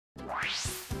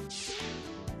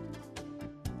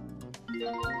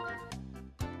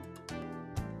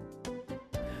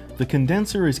The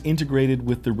condenser is integrated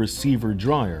with the receiver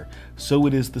dryer, so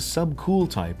it is the subcool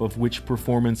type of which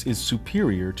performance is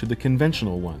superior to the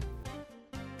conventional one.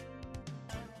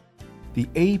 The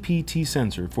APT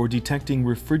sensor for detecting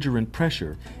refrigerant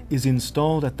pressure is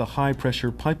installed at the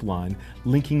high-pressure pipeline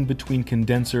linking between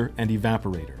condenser and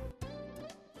evaporator.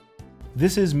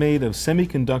 This is made of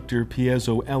semiconductor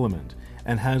piezo element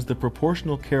and has the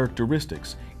proportional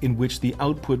characteristics in which the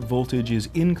output voltage is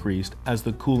increased as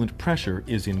the coolant pressure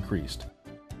is increased.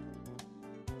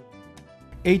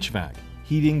 HVAC,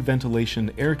 heating, ventilation,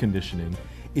 air conditioning,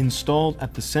 installed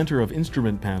at the center of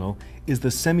instrument panel is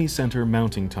the semi-center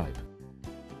mounting type.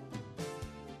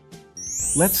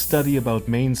 Let's study about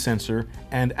main sensor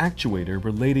and actuator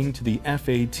relating to the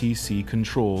FATC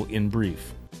control in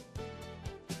brief.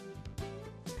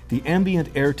 The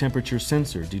ambient air temperature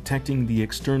sensor detecting the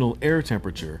external air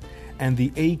temperature and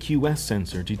the AQS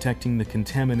sensor detecting the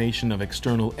contamination of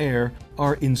external air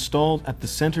are installed at the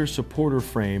center supporter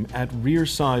frame at rear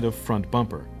side of front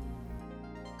bumper.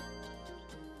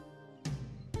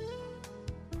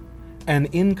 An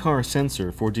in-car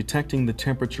sensor for detecting the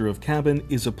temperature of cabin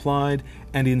is applied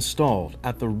and installed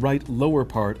at the right lower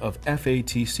part of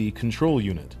FATC control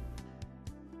unit.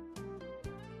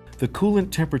 The coolant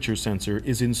temperature sensor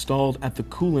is installed at the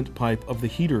coolant pipe of the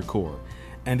heater core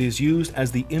and is used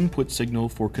as the input signal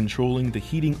for controlling the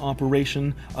heating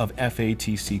operation of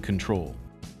FATC control.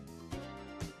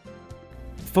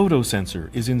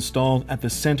 Photosensor is installed at the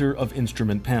center of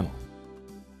instrument panel.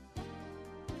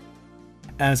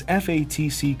 As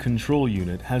FATC control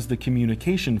unit has the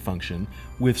communication function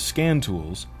with scan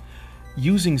tools,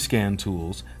 using scan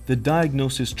tools, the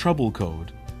diagnosis trouble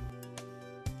code,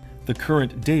 the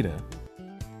current data,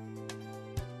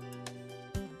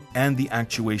 and the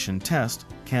actuation test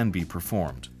can be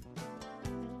performed.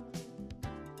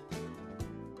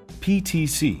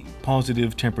 PTC,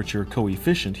 positive temperature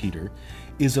coefficient heater,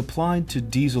 is applied to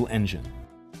diesel engine.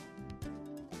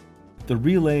 The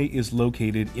relay is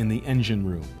located in the engine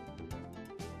room.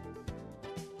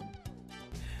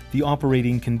 The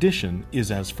operating condition is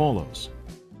as follows.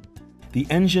 The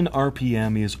engine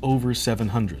RPM is over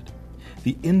 700.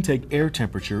 The intake air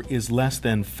temperature is less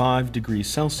than 5 degrees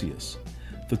Celsius.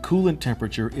 The coolant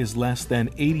temperature is less than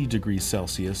 80 degrees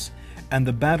Celsius, and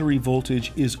the battery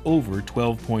voltage is over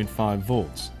 12.5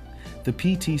 volts. The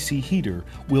PTC heater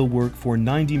will work for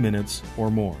 90 minutes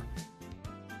or more.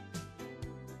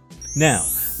 Now,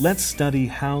 let's study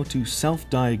how to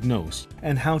self-diagnose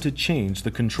and how to change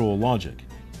the control logic.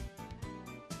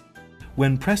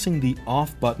 When pressing the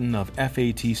off button of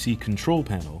FATC control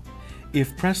panel,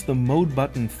 if press the mode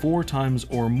button 4 times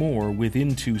or more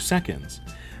within 2 seconds,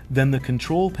 then the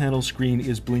control panel screen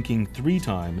is blinking 3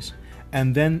 times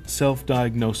and then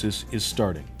self-diagnosis is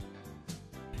starting.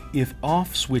 If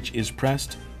off switch is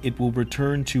pressed, it will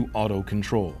return to auto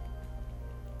control.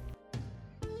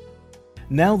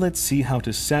 Now let's see how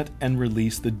to set and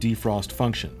release the defrost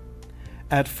function.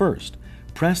 At first,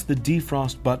 press the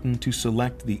defrost button to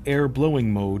select the air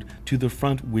blowing mode to the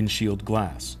front windshield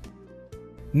glass.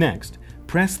 Next,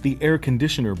 press the air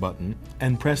conditioner button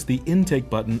and press the intake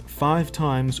button 5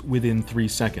 times within 3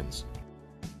 seconds.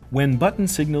 When button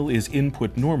signal is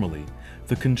input normally,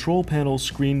 the control panel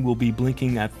screen will be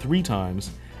blinking at 3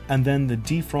 times and then the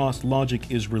defrost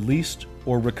logic is released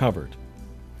or recovered.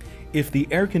 If the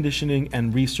air conditioning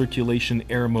and recirculation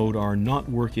air mode are not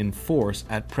work in force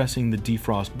at pressing the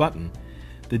defrost button,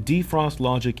 the defrost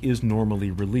logic is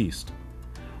normally released.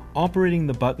 Operating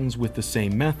the buttons with the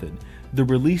same method, the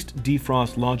released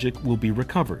defrost logic will be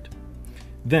recovered.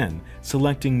 Then,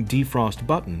 selecting defrost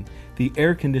button, the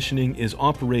air conditioning is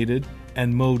operated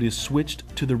and mode is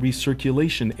switched to the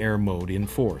recirculation air mode in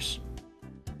force.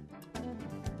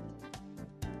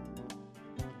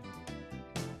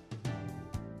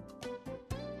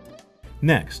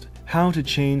 Next, how to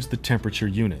change the temperature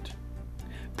unit.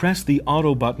 Press the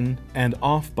auto button and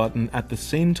off button at the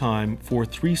same time for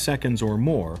 3 seconds or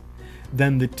more,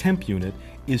 then the temp unit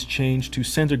is changed to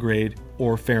centigrade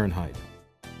or Fahrenheit.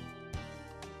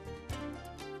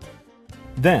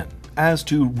 Then, as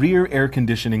to rear air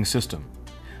conditioning system.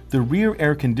 The rear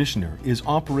air conditioner is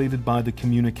operated by the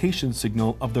communication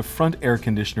signal of the front air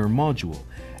conditioner module,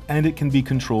 and it can be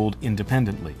controlled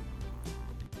independently.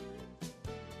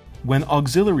 When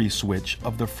auxiliary switch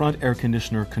of the front air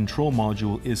conditioner control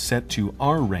module is set to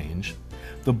R range,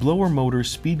 the blower motor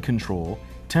speed control,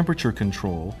 temperature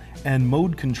control, and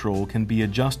mode control can be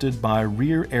adjusted by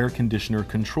rear air conditioner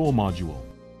control module.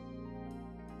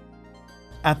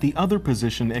 At the other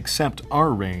position except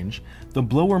R range, the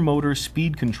blower motor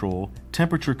speed control,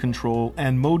 temperature control,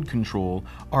 and mode control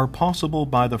are possible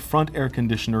by the front air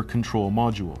conditioner control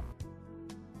module.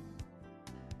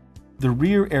 The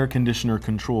rear air conditioner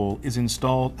control is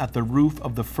installed at the roof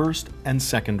of the first and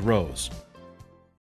second rows.